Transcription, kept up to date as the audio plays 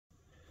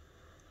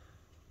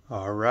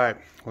All right,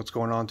 what's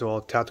going on to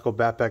all tactical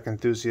backpack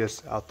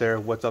enthusiasts out there?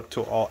 What's up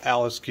to all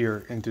Alice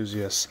gear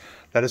enthusiasts?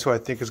 That is who I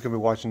think is going to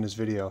be watching this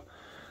video.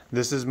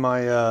 This is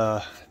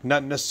my,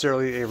 not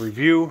necessarily a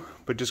review,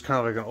 but just kind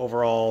of like an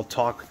overall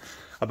talk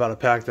about a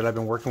pack that I've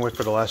been working with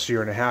for the last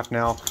year and a half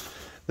now.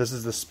 This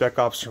is the Spec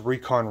Ops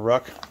Recon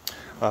ruck.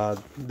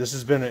 This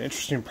has been an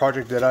interesting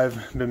project that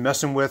I've been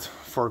messing with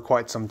for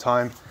quite some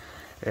time.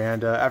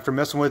 And after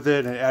messing with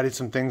it and adding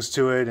some things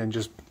to it and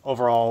just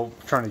overall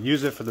trying to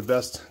use it for the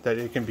best that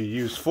it can be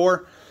used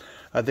for,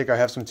 I think I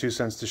have some 2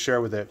 cents to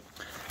share with it.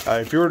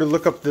 If you were to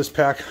look up this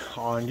pack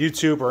on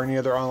YouTube or any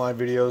other online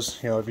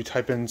videos, you know, if you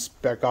type in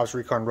Spec Ops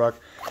Recon Ruck,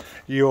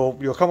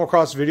 you'll come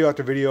across video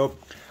after video,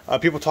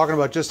 people talking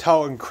about just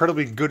how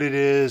incredibly good it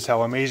is,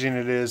 how amazing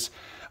it is,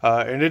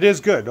 and it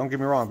is good. Don't get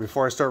me wrong.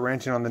 Before I start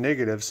ranting on the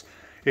negatives,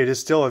 it is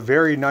still a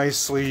very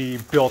nicely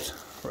built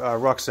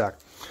rucksack.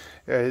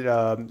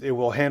 It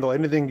will handle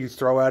anything you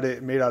throw at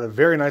it, made out of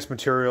very nice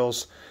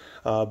materials,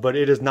 but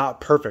it is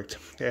not perfect.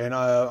 And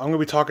I'm going to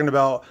be talking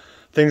about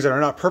things that are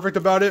not perfect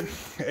about it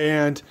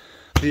and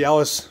the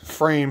Alice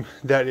frame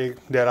that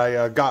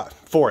I got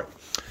for it.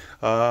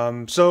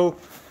 So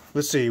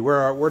let's see,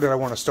 where did I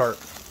want to start?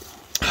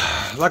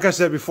 Like I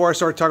said, before I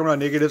start talking about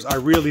negatives, I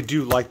really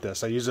do like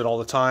this. I use it all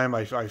the time.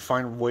 I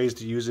find ways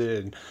to use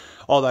it and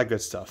all that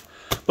good stuff.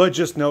 But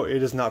just know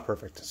it is not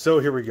perfect. So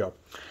here we go.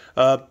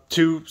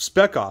 To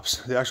Spec Ops,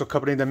 the actual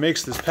company that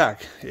makes this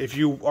pack. If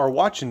you are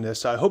watching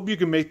this, I hope you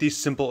can make these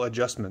simple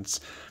adjustments,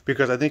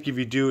 because I think if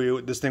you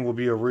do, this thing will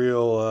be a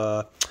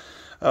real,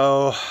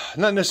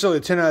 not necessarily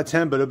a 10 out of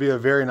 10, but it'll be a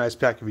very nice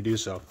pack if you do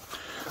so.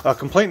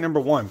 Complaint number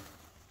 1.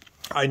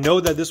 I know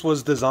that this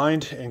was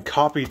designed and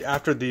copied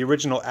after the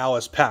original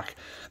Alice pack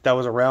that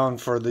was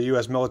around for the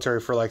U.S. military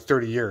for like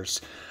 30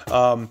 years.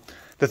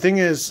 The thing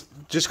is,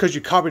 just because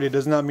you copied it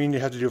does not mean you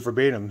have to do it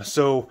verbatim.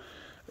 So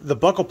the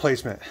buckle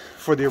placement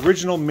for the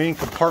original main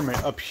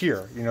compartment up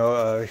here, you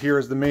know, here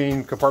is the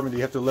main compartment that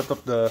you have to lift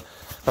up the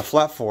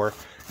flap for.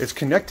 It's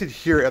connected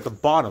here at the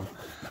bottom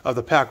of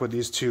the pack with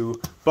these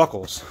 2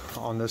 buckles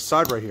on this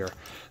side right here.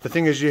 The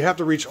thing is, you have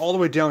to reach all the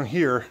way down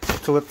here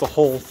to lift the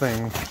whole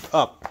thing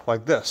up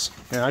like this.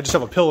 And I just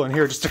have a pillow in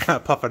here just to kind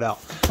of puff it out,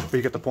 but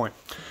you get the point.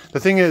 The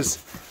thing is,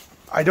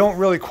 I don't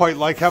really quite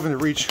like having to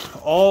reach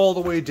all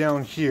the way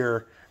down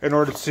here in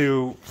order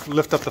to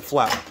lift up the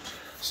flap.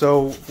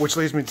 So, which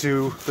leads me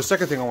to the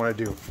second thing I want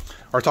to do,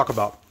 or talk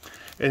about,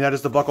 and that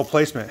is the buckle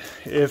placement.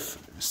 If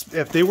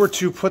they were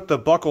to put the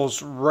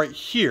buckles right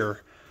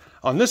here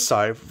on this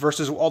side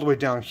versus all the way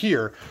down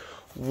here,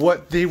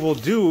 what they will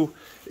do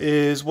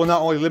is will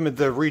not only limit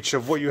the reach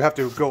of what you have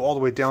to go all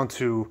the way down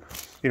to,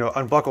 you know,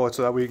 unbuckle it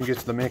so that way you can get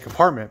to the main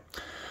compartment.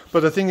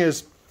 But the thing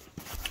is,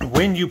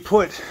 when you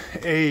put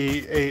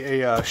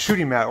a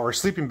shooting mat or a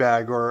sleeping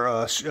bag or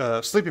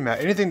a sleeping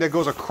mat, anything that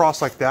goes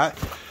across like that,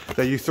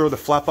 that you throw the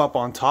flap up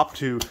on top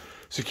to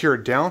secure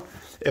it down,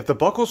 if the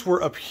buckles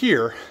were up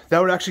here, that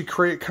would actually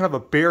create kind of a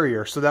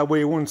barrier so that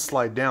way it wouldn't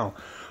slide down.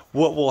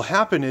 What will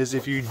happen is,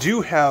 if you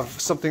do have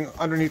something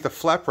underneath the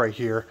flap right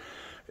here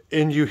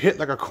and you hit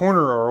like a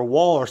corner or a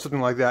wall or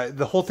something like that,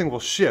 the whole thing will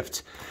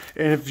shift.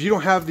 And if you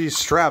don't have these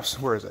straps,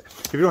 where is it?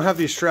 If you don't have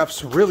these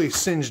straps really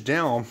singed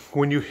down,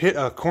 when you hit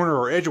a corner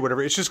or edge or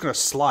whatever, it's just going to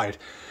slide.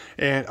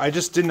 And I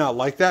just did not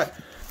like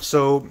that.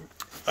 So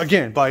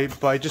again,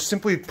 by just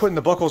simply putting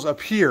the buckles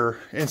up here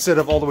instead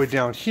of all the way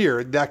down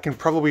here, that can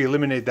probably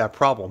eliminate that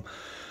problem.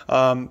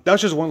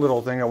 That's just one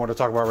little thing I want to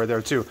talk about right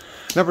there too.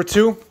 Number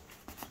 2,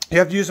 you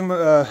have to use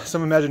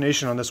some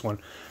imagination on this one.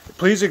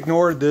 Please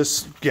ignore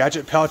this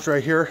gadget pouch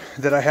right here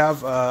that I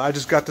have. I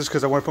just got this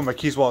because I want to put my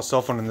keys, wallet,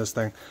 cell phone in this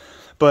thing.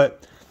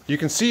 But you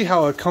can see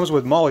how it comes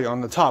with molle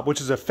on the top,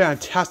 which is a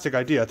fantastic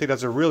idea. I think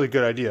that's a really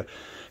good idea.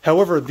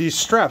 However, these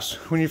straps,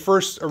 when you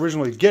first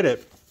originally get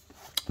it,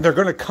 they're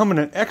going to come in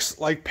an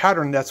X-like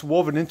pattern that's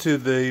woven into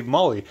the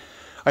molle.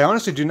 I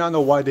honestly do not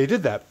know why they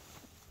did that.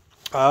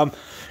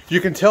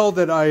 You can tell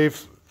that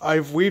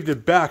I've weaved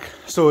it back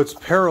so it's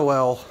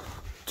parallel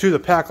to the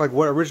pack, like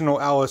what original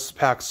Alice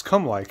packs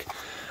come like.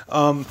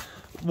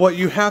 What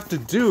you have to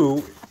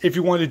do, if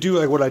you want to do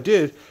like what I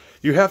did,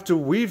 you have to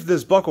weave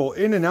this buckle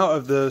in and out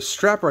of the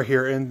strap right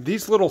here, and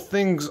these little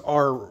things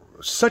are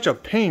such a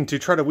pain to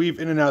try to weave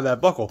in and out of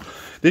that buckle.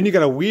 Then you got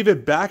to weave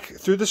it back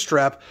through the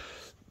strap.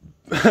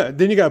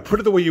 Then you got to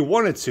put it the way you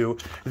want it to,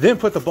 then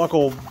put the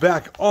buckle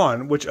back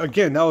on, which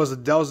again, that was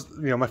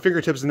you know, my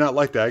fingertips did not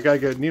like that. I got to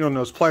get needle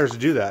nose pliers to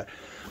do that.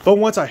 But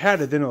once I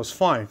had it, then it was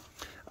fine.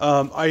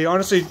 I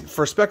honestly,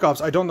 for Spec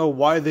Ops, I don't know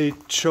why they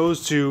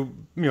chose to,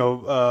 you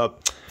know,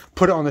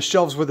 put it on the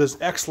shelves with this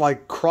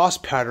X-like cross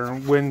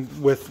pattern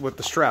with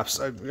the straps.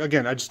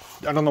 Again, I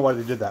don't know why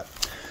they did that.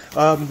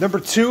 Number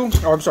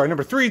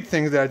 3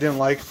 thing that I didn't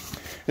like,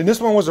 and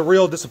this one was a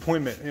real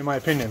disappointment in my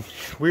opinion.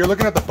 We are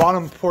looking at the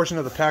bottom portion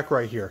of the pack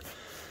right here.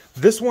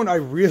 This one I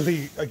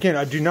really, again,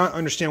 I do not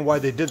understand why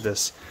they did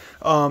this.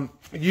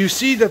 You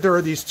see that there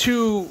are these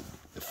 2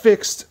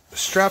 fixed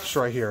straps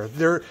right here.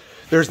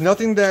 There's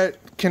nothing that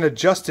can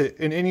adjust it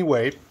in any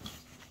way.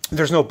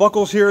 There's no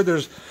buckles here.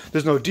 There's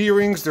no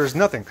D-rings. There's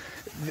nothing.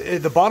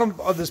 The bottom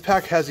of this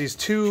pack has these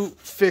two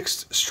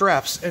fixed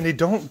straps, and they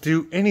don't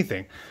do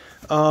anything.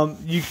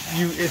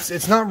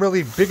 It's not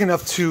really big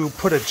enough to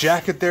put a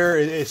jacket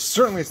there.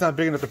 Certainly it's not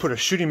big enough to put a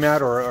shooting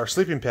mat or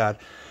sleeping pad.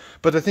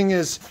 But the thing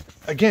is,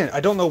 again,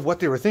 I don't know what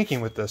they were thinking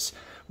with this.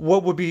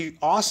 What would be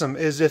awesome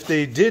is if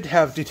they did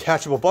have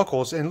detachable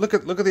buckles, and look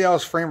at the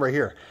Alice frame right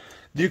here.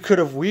 You could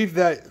have weaved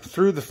that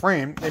through the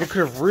frame, and it could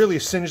have really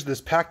singed this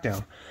pack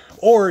down.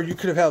 Or you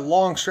could have had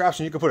long straps,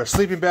 and you could put a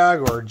sleeping bag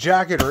or a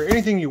jacket or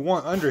anything you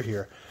want under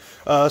here.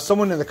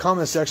 Someone in the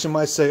comment section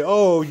might say,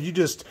 "Oh, you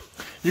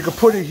could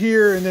put it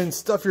here and then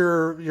stuff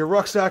your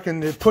rucksack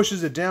and it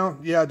pushes it down."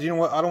 Yeah, do you know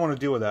what? I don't want to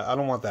deal with that. I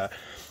don't want that.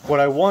 What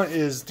I want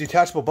is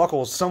detachable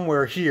buckles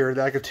somewhere here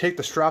that I could take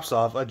the straps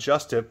off,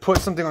 adjust it, put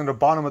something on the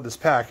bottom of this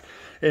pack,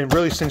 and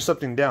really cinch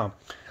something down.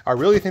 I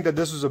really think that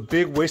this was a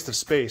big waste of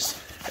space.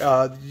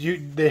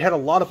 They had a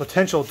lot of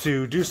potential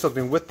to do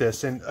something with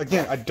this, and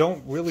again, I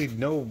don't really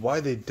know why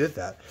they did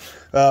that.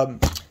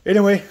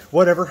 Anyway,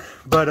 whatever.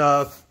 But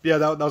yeah,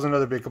 that was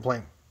another big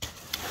complaint.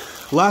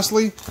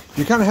 Lastly,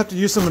 you kind of have to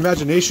use some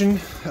imagination.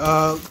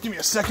 Give me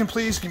a second,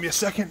 please. Give me a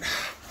second.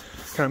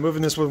 Kind of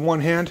moving this with one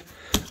hand.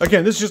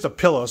 Again, this is just a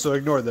pillow, so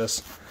ignore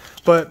this.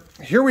 But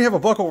here we have a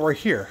buckle right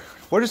here.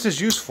 What is this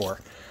used for?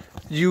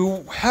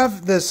 You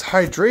have this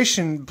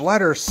hydration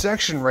bladder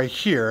section right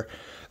here.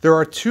 There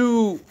are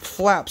two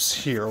flaps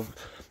here.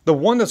 The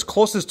one that's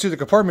closest to the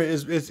compartment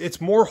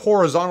it's more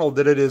horizontal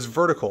than it is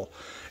vertical.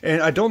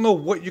 And I don't know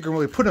what you can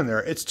really put in there.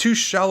 It's too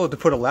shallow to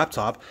put a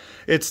laptop.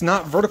 It's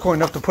not vertical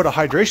enough to put a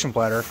hydration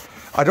bladder.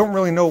 I don't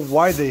really know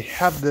why they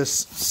have this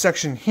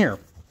section here.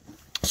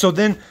 So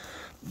then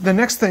the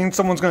next thing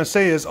someone's going to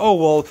say is, "Oh,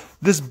 well,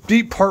 this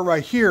deep part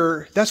right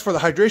here, that's for the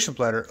hydration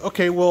bladder."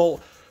 Okay, well,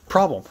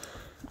 problem.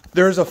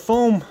 There's a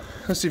foam,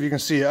 let's see if you can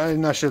see it. I'm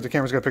not sure if the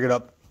camera's going to pick it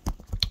up.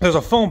 There's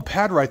a foam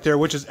pad right there,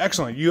 which is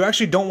excellent. You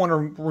actually don't want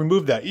to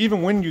remove that,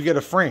 even when you get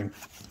a frame.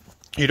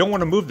 You don't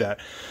want to move that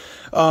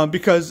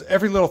because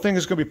every little thing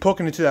is going to be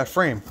poking into that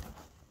frame.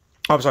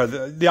 Oh, I'm sorry,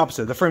 the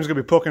opposite. The frame's going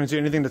to be poking into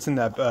anything that's in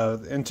that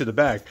into the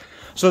bag.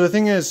 So the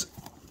thing is,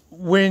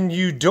 when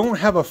you don't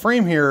have a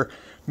frame here,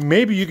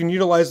 maybe you can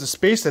utilize the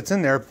space that's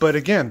in there. But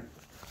again,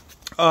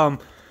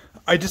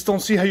 I just don't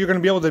see how you're going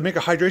to be able to make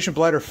a hydration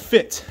bladder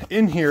fit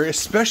in here,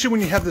 especially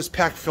when you have this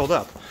pack filled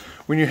up.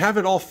 When you have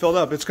it all filled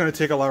up, it's going to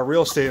take a lot of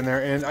real estate in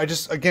there. And I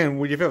just, again,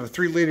 when you have a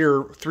 3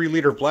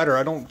 liter bladder,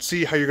 I don't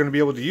see how you're going to be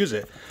able to use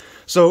it.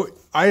 So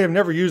I have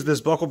never used this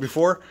buckle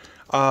before.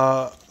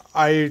 I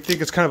think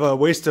it's kind of a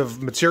waste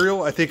of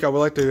material. I think I would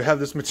like to have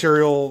this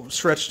material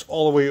stretched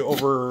all the way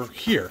over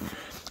here.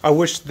 I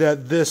wish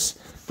that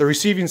the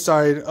receiving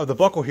side of the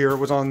buckle here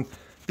was on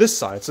this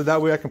side, so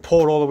that way I can pull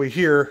it all the way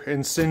here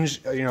and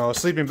singe, you know, a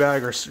sleeping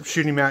bag or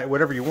shooting mat,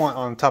 whatever you want,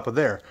 on top of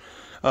there.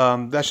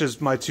 That's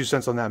just my 2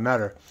 cents on that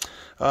matter.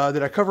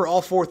 Did I cover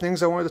all 4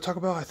 things I wanted to talk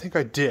about? I think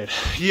I did.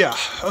 Yeah,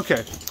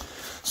 okay.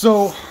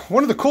 So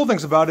one of the cool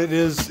things about it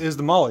is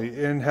the molle,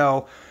 and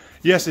how,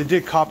 yes, it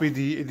did copy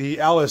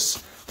the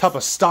Alice type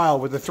of style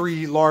with the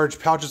 3 large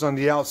pouches on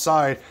the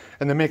outside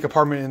and the main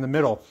compartment in the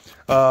middle.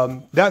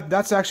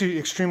 That's actually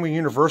extremely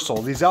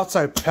universal. These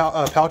outside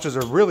pouches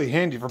are really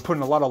handy for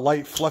putting a lot of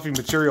light, fluffy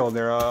material in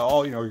there.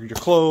 All, you know, your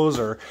clothes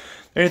or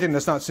anything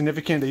that's not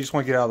significant that you just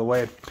want to get out of the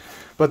way.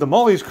 But the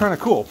molle is kind of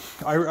cool.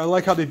 I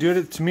like how they did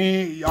it. To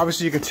me,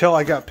 obviously you can tell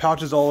I got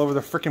pouches all over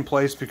the freaking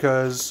place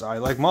because I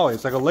like molle.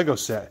 It's like a Lego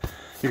set.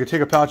 You can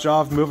take a pouch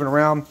off, move it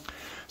around.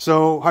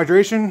 So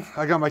hydration,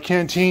 I got my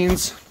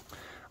canteens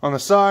on the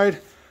side.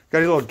 Got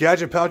these little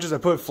gadget pouches. I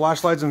put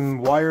flashlights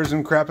and wires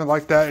and crap and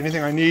like that.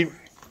 Anything I need.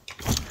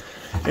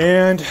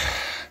 And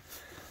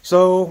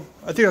so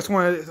I think that's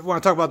when I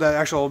want to talk about that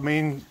actual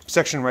main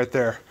section right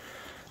there.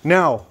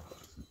 Now,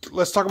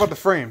 let's talk about the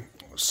frame.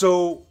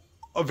 So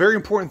a very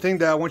important thing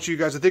that I want you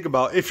guys to think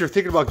about, if you're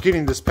thinking about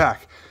getting this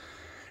pack,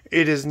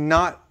 it is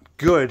not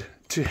good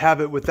to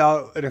have it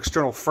without an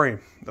external frame.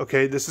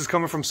 Okay, this is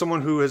coming from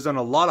someone who has done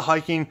a lot of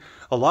hiking,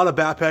 a lot of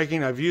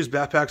backpacking. I've used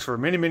backpacks for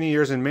many, many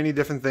years and many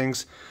different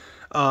things.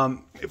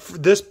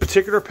 This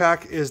particular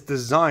pack is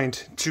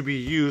designed to be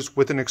used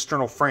with an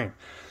external frame.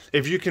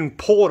 If you can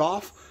pull it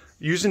off,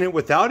 using it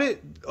without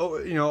it,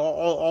 you know,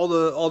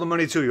 all the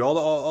money to you,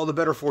 all the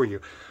better for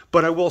you.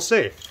 But I will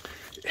say,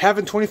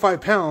 having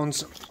 25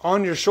 pounds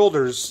on your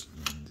shoulders,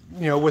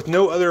 you know, with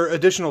no other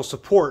additional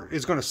support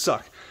is going to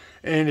suck.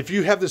 And if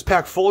you have this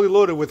pack fully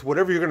loaded with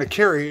whatever you're going to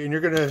carry and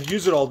you're going to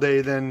use it all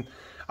day, then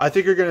I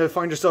think you're going to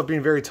find yourself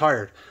being very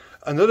tired.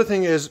 Another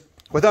thing is,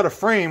 without a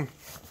frame,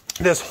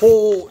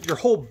 your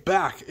whole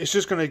back is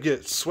just going to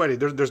get sweaty.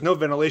 There's no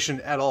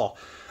ventilation at all.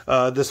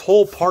 This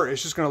whole part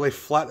is just going to lay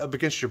flat up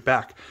against your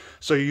back.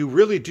 So you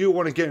really do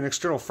want to get an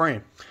external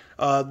frame.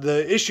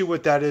 The issue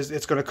with that is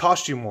it's going to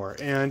cost you more.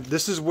 And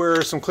this is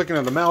where some clicking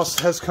of the mouse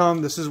has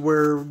come. This is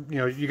where, you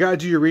know, you got to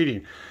do your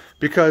reading.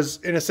 Because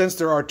in a sense,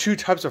 there are 2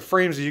 types of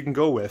frames that you can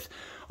go with.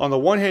 On the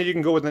one hand, you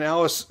can go with an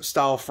Alice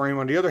style frame.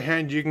 On the other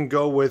hand, you can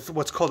go with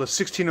what's called a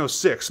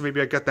 1606. Maybe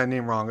I got that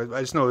name wrong.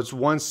 I just know it's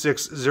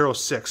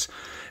 1606.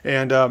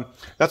 And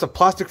that's a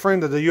plastic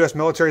frame that the U.S.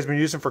 military has been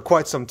using for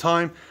quite some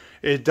time.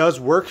 It does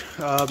work.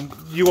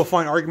 You will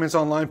find arguments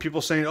online,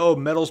 people saying, oh,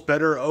 metal's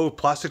better, oh,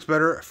 plastic's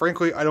better.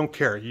 Frankly, I don't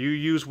care. You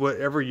use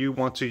whatever you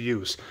want to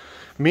use.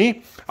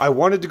 Me, I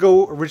wanted to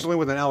go originally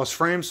with an Alice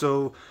frame,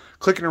 so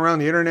clicking around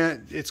the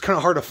internet, it's kind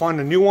of hard to find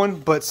a new one,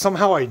 but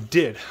somehow I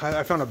did.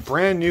 I found a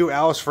brand new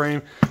Alice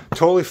frame,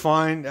 totally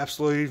fine,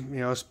 absolutely,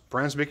 you know, it's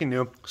brand spanking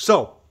new.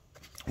 So,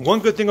 one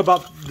good thing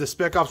about the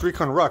Spec Ops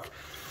Recon Ruck,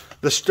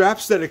 the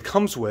straps that it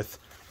comes with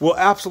will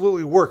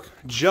absolutely work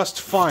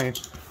just fine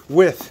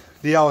with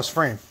the Alice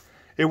frame.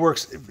 It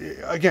works,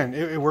 again,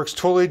 it works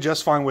totally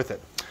just fine with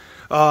it.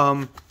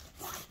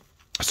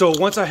 So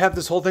once I have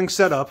this whole thing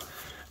set up,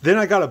 then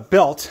I got a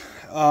belt.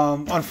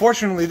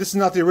 Unfortunately, this is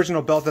not the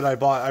original belt that I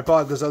bought. I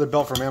bought this other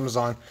belt from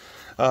Amazon.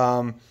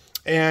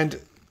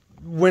 And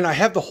when I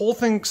have the whole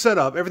thing set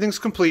up, everything's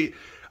complete,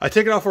 I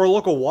take it out for a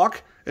local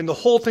walk, and the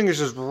whole thing is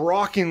just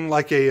rocking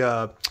like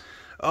a,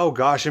 oh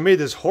gosh, it made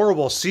this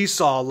horrible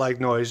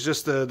seesaw-like noise.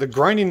 Just the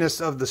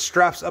grindiness of the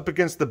straps up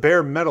against the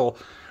bare metal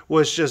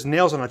was just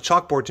nails on a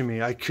chalkboard to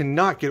me. I could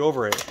not get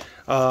over it.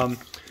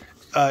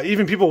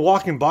 Even people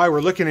walking by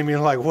were looking at me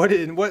like, what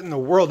in the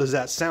world does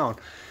that sound?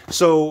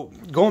 So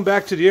going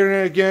back to the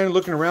internet again,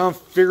 looking around,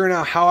 figuring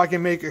out how I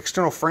can make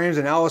external frames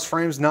and Alice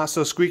frames not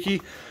so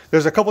squeaky.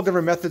 There's a couple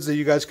different methods that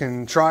you guys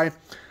can try.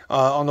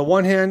 On the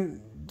one hand,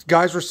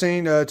 guys were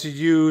saying to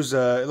use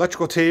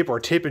electrical tape or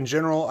tape in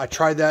general. I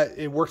tried that.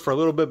 It worked for a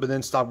little bit, but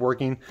then stopped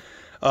working.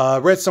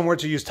 Read somewhere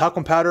to use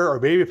talcum powder or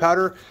baby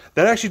powder.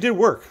 That actually did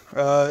work.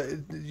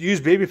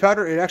 Use baby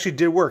powder. It actually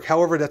did work.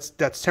 However,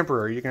 that's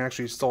temporary. You can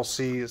actually still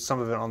see some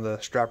of it on the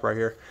strap right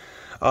here.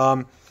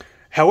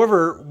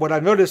 However, what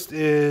I've noticed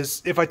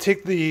is if I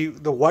take the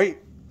white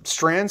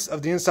strands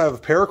of the inside of a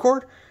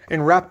paracord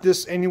and wrap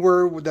this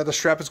anywhere that the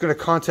strap is going to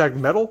contact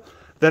metal,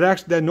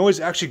 that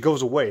noise actually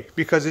goes away,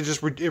 because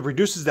it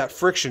reduces that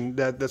friction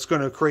that's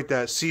going to create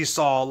that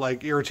seesaw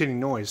like irritating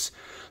noise.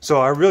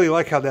 So I really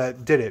like how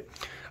that did it.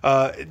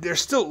 There's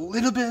still a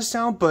little bit of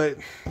sound, but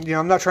you know,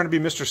 I'm not trying to be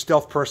Mr.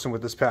 Stealth person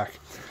with this pack.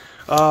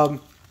 The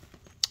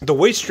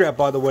waist strap,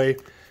 by the way,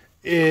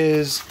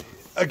 is,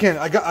 again,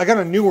 I got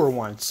a newer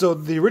one. So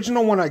the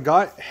original one I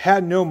got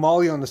had no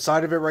molle on the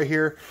side of it right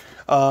here.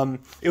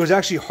 It was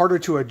actually harder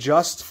to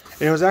adjust,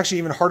 and it was actually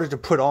even harder to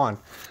put on.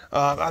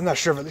 I'm not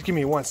sure, but give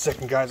me 1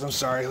 second, guys. I'm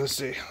sorry. Let's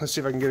see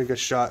if I can get a good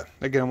shot.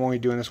 Again, I'm only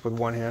doing this with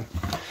one hand.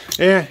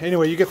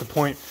 Anyway, you get the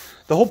point.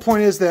 The whole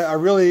point is that I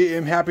really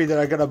am happy that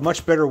I got a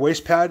much better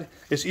waist pad.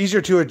 It's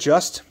easier to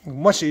adjust,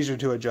 much easier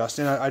to adjust.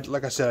 And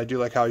like I said, I do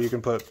like how you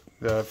can put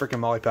the freaking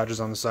molle patches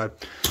on the side.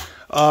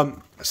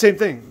 Same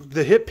thing.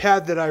 The hip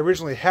pad that I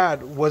originally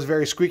had was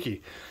very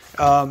squeaky.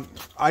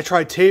 I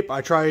tried tape,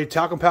 I tried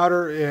talcum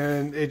powder,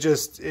 and it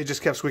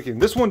just kept squeaking.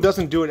 This one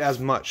doesn't do it as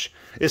much.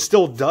 It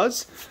still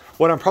does.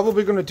 What I'm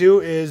probably going to do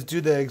is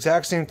do the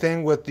exact same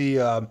thing with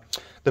the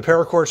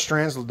paracord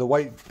strands, the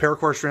white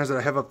paracord strands that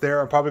I have up there.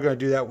 I'm probably going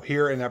to do that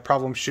here, and that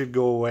problem should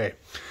go away.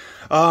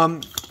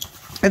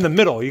 In the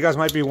middle, you guys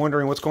might be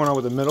wondering what's going on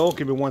with the middle.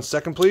 Give me 1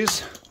 second,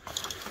 please.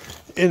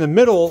 In the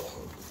middle,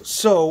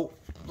 so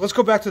let's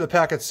go back to the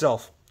pack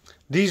itself.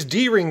 These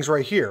D-rings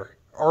right here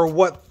are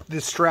what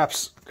the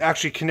straps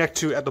actually connect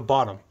to at the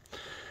bottom.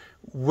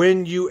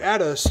 When you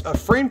add a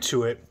frame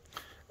to it,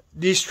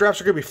 these straps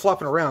are going to be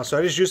flopping around, so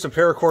I just used some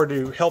paracord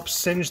to help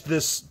singe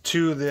this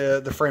to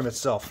the frame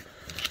itself.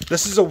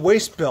 This is a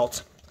waist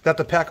belt that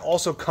the pack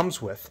also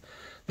comes with.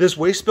 This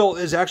waist belt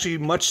is actually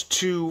much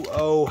too,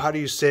 oh, how do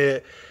you say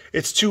it?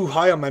 It's too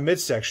high on my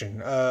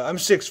midsection. I'm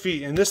 6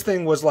 feet, and this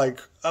thing was like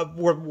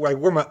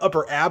where my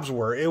upper abs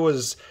were.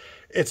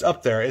 It's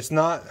up there. It's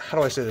not, how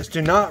do I say this?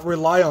 Do not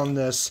rely on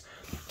this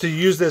to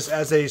use this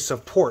as a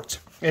support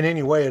in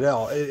any way at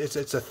all. It's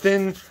a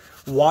thin,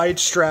 wide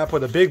strap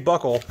with a big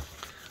buckle.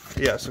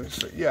 Yeah,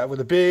 yeah,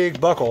 with a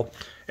big buckle,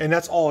 and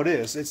that's all it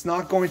is. It's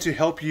not going to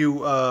help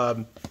you.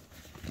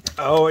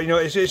 Oh, you know,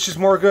 it's just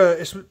more good.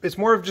 It's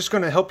more of just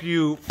going to help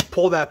you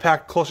pull that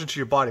pack closer to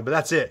your body, but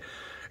that's it.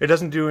 It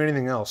doesn't do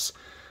anything else.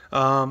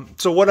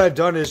 So what I've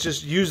done is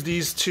just use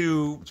these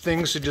two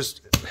things to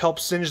just help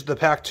singe the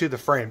pack to the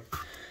frame.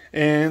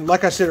 And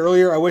like I said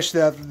earlier, I wish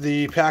that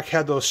the pack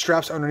had those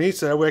straps underneath,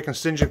 so that way I can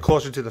singe it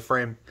closer to the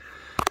frame.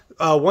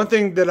 One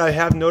thing that I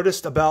have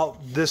noticed about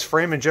this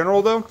frame in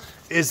general, though,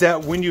 is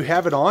that when you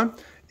have it on,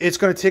 it's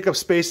going to take up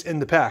space in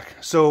the pack.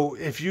 So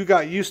if you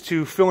got used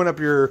to filling up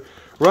your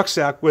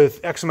rucksack with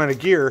X amount of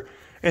gear,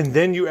 and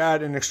then you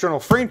add an external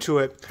frame to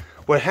it,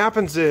 what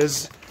happens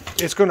is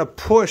it's going to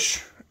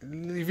push,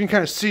 you can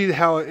kind of see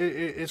how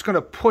it's going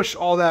to push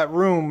all that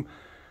room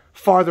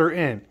farther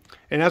in.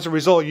 And as a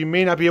result, you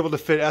may not be able to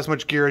fit as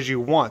much gear as you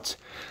want.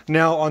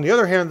 Now, on the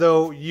other hand,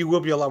 though, you will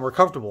be a lot more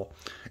comfortable.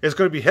 It's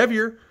going to be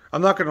heavier.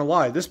 I'm not going to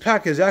lie. This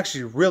pack is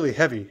actually really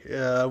heavy.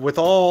 With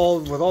all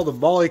the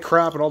molle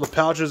crap and all the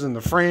pouches and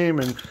the frame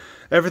and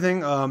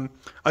everything.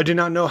 I do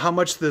not know how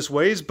much this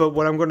weighs, but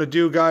what I'm going to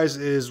do, guys,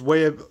 is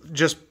weigh it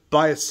just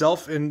by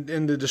itself.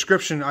 In the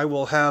description, I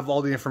will have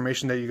all the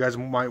information that you guys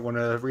might want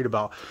to read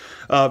about.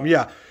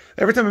 Yeah,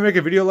 every time I make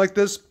a video like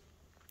this,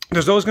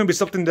 there's always going to be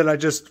something that I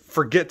just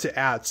forget to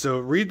add. So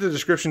read the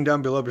description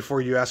down below before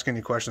you ask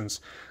any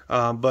questions.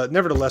 But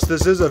nevertheless,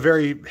 this is a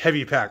very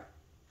heavy pack.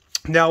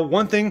 Now,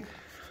 one thing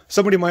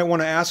somebody might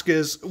want to ask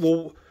is,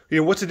 well,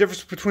 what's the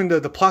difference between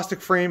the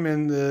plastic frame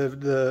and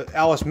the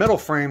Alice metal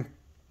frame?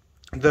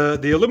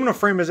 The aluminum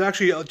frame is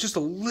actually just a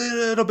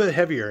little bit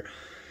heavier.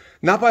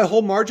 Not by a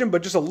whole margin,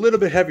 but just a little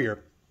bit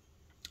heavier.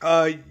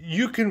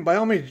 You can, by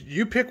all means,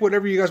 you pick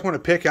whatever you guys want to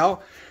pick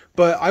out.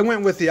 But I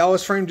went with the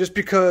Alice frame just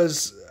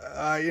because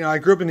I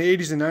grew up in the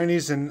 80s and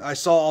 90s, and I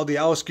saw all the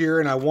Alice gear,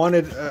 and I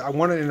wanted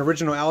an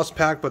original Alice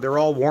pack, but they're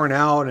all worn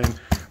out, and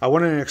I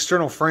wanted an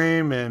external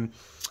frame, and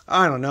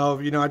I don't know,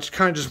 I just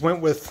kind of just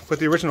went with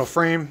the original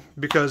frame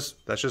because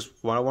that's just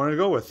what I wanted to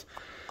go with.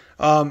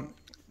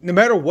 No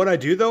matter what I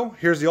do, though,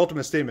 here's the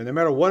ultimate statement. No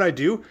matter what I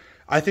do,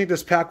 I think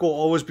this pack will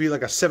always be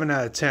like a 7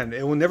 out of 10.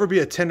 It will never be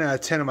a 10 out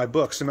of 10 in my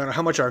books, no matter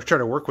how much I try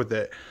to work with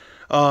it.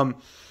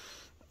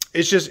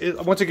 It's just,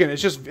 once again,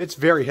 it's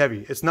very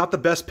heavy. It's not the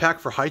best pack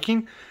for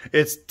hiking.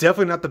 It's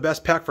definitely not the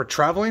best pack for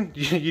traveling.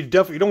 You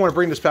don't want to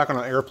bring this pack on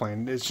an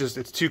airplane.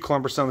 It's too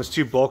cumbersome. It's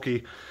too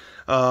bulky.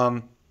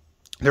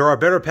 There are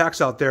better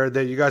packs out there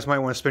that you guys might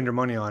want to spend your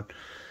money on.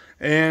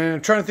 And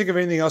I'm trying to think of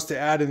anything else to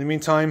add in the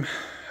meantime.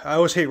 I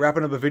always hate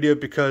wrapping up a video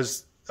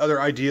because other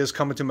ideas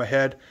come into my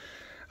head.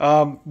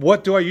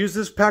 What do I use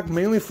this pack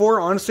mainly for?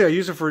 Honestly, I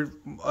use it for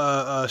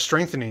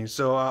strengthening.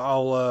 So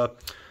I'll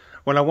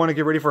when I want to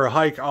get ready for a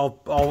hike,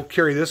 I'll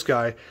carry this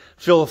guy,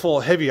 fill it full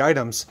of heavy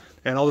items,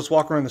 and I'll just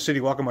walk around the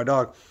city walking my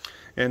dog,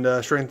 and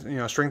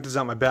strengthens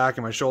out my back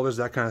and my shoulders,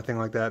 that kind of thing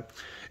like that.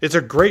 It's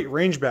a great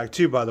range bag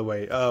too, by the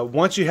way.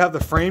 Once you have the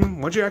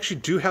frame, once you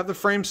actually do have the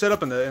frame set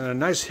up and a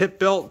nice hip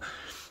belt,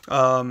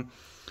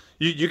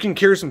 you can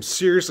carry some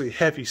seriously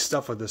heavy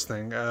stuff with this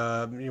thing.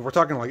 We're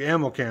talking like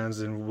ammo cans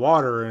and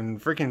water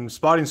and freaking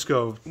spotting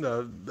scope,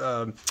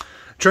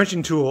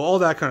 trenching tool, all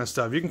that kind of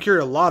stuff. You can carry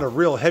a lot of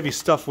real heavy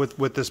stuff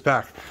with this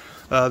pack.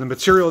 The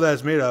material that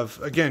it's made of,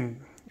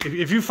 again,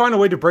 if you find a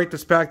way to break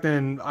this pack,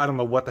 then I don't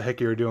know what the heck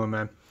you're doing,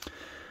 man.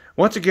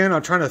 Once again,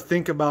 I'm trying to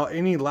think about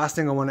any last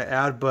thing I want to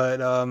add,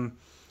 but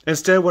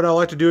instead what I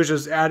like to do is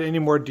just add any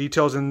more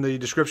details in the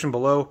description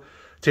below.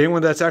 To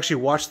anyone that's actually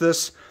watched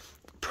this,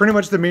 pretty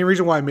much the main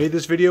reason why I made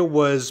this video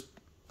was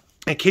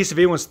in case if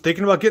anyone's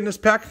thinking about getting this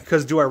pack,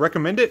 because do I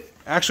recommend it?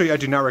 Actually, I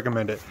do not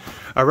recommend it.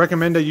 I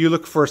recommend that you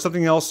look for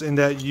something else and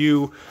that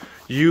you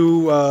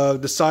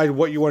decide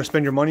what you want to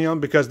spend your money on,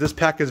 because this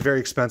pack is very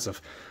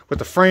expensive. With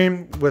the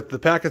frame, with the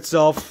pack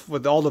itself,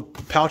 with all the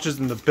pouches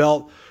and the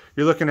belt,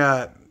 you're looking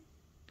at,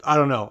 I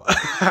don't know.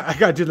 I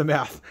gotta do the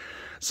math.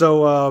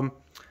 So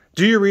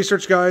do your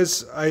research,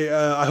 guys.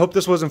 I hope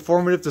this was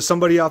informative to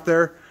somebody out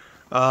there.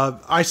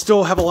 I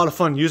still have a lot of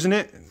fun using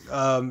it.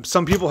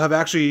 Some people have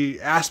actually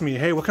asked me,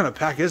 hey, what kind of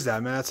pack is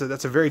that, man?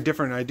 That's a very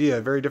different idea,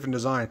 a very different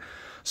design.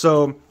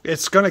 So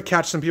it's going to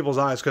catch some people's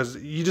eyes because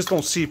you just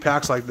don't see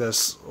packs like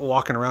this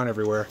walking around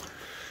everywhere.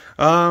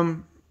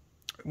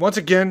 Once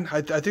again,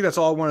 I think that's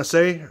all I want to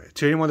say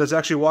to anyone that's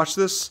actually watched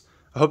this.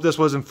 I hope this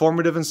was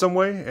informative in some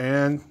way,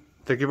 and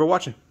thank you for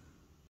watching.